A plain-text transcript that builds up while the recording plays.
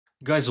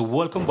Guys,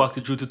 welcome back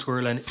to Drew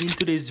Tutorial, and in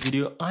today's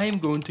video I am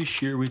going to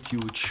share with you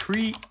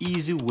 3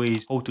 easy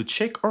ways how to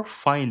check or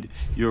find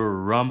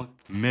your RAM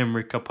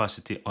memory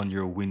capacity on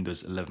your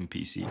Windows 11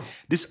 PC.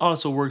 This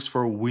also works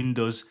for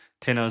Windows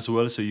 10 as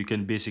well, so you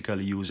can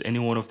basically use any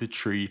one of the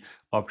 3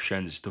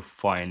 options to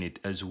find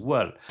it as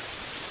well.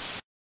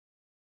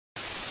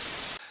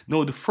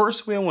 Now, the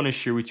first way I want to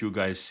share with you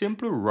guys,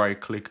 simply right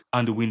click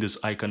on the Windows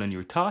icon on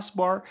your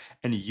taskbar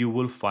and you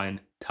will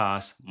find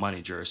Task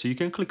Manager. So you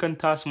can click on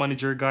Task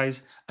Manager,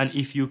 guys, and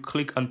if you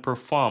click on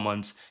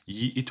Performance,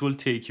 it will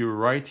take you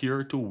right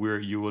here to where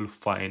you will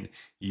find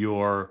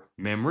your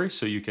memory.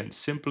 So you can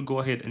simply go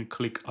ahead and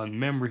click on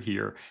memory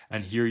here,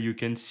 and here you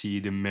can see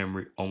the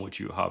memory on what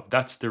you have.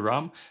 That's the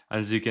RAM.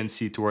 As you can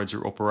see towards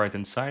your upper right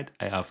hand side,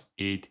 I have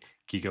 8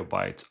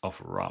 GB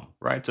of RAM,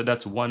 right? So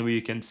that's one way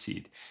you can see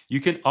it. You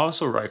can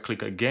also right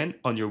click again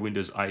on your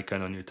Windows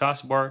icon on your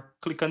taskbar,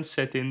 click on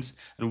settings,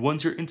 and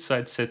once you're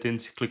inside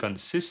settings, click on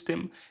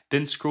system,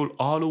 then scroll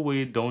all the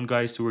way down,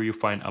 guys, to where you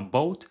find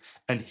about,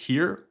 and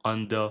here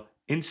on the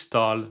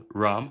install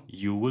RAM,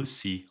 you will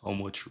see how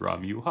much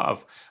RAM you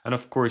have. And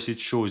of course, it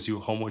shows you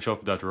how much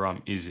of that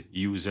RAM is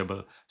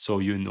usable, so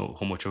you know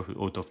how much of it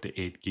out of the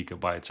 8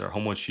 GB or how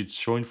much it's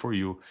showing for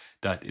you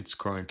that it's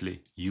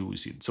currently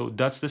using. So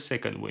that's the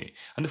second way.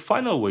 And the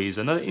final way is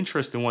another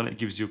interesting one that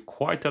gives you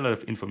quite a lot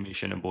of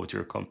information about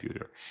your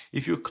computer.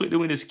 If you click the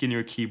Windows key on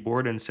your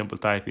keyboard and simply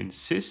type in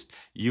sys,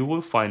 you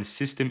will find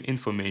system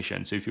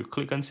information. So if you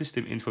click on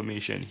system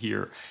information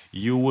here,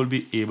 you will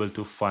be able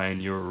to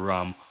find your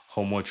RAM,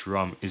 how much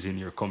RAM is in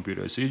your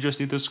computer. So you just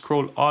need to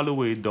scroll all the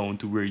way down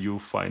to where you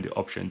find the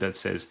option that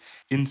says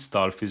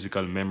install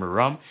physical memory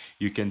RAM.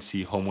 You can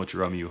see how much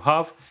RAM you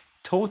have,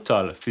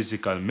 total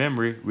physical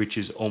memory, which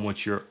is how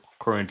much you're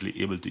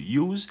currently able to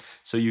use,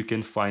 so you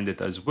can find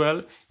it as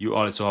well. You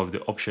also have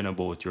the option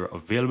about your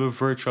available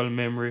virtual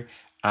memory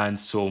and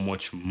so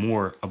much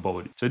more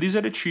about it. So these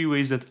are the 3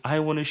 ways that I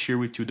want to share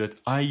with you that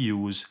I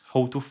use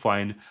how to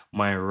find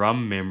my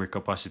RAM memory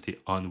capacity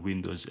on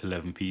Windows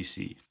 11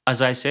 PC. As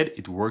I said,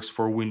 it works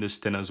for Windows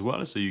 10 as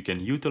well, so you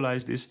can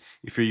utilize this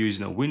if you're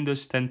using a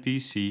Windows 10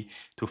 PC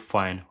to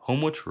find how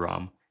much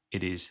RAM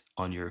it is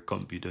on your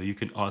computer. You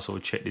can also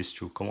check this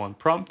through command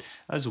prompt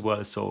as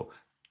well, so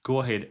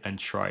go ahead and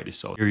try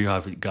this out. Here you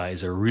have it,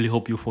 guys. I really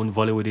hope you found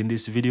value within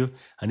this video,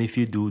 and if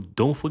you do,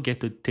 don't forget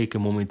to take a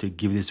moment to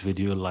give this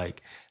video a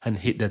like and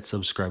hit that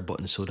subscribe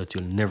button so that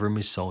you'll never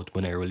miss out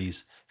when I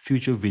release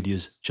future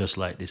videos just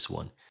like this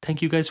one.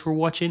 Thank you guys for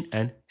watching,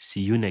 and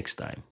see you next time.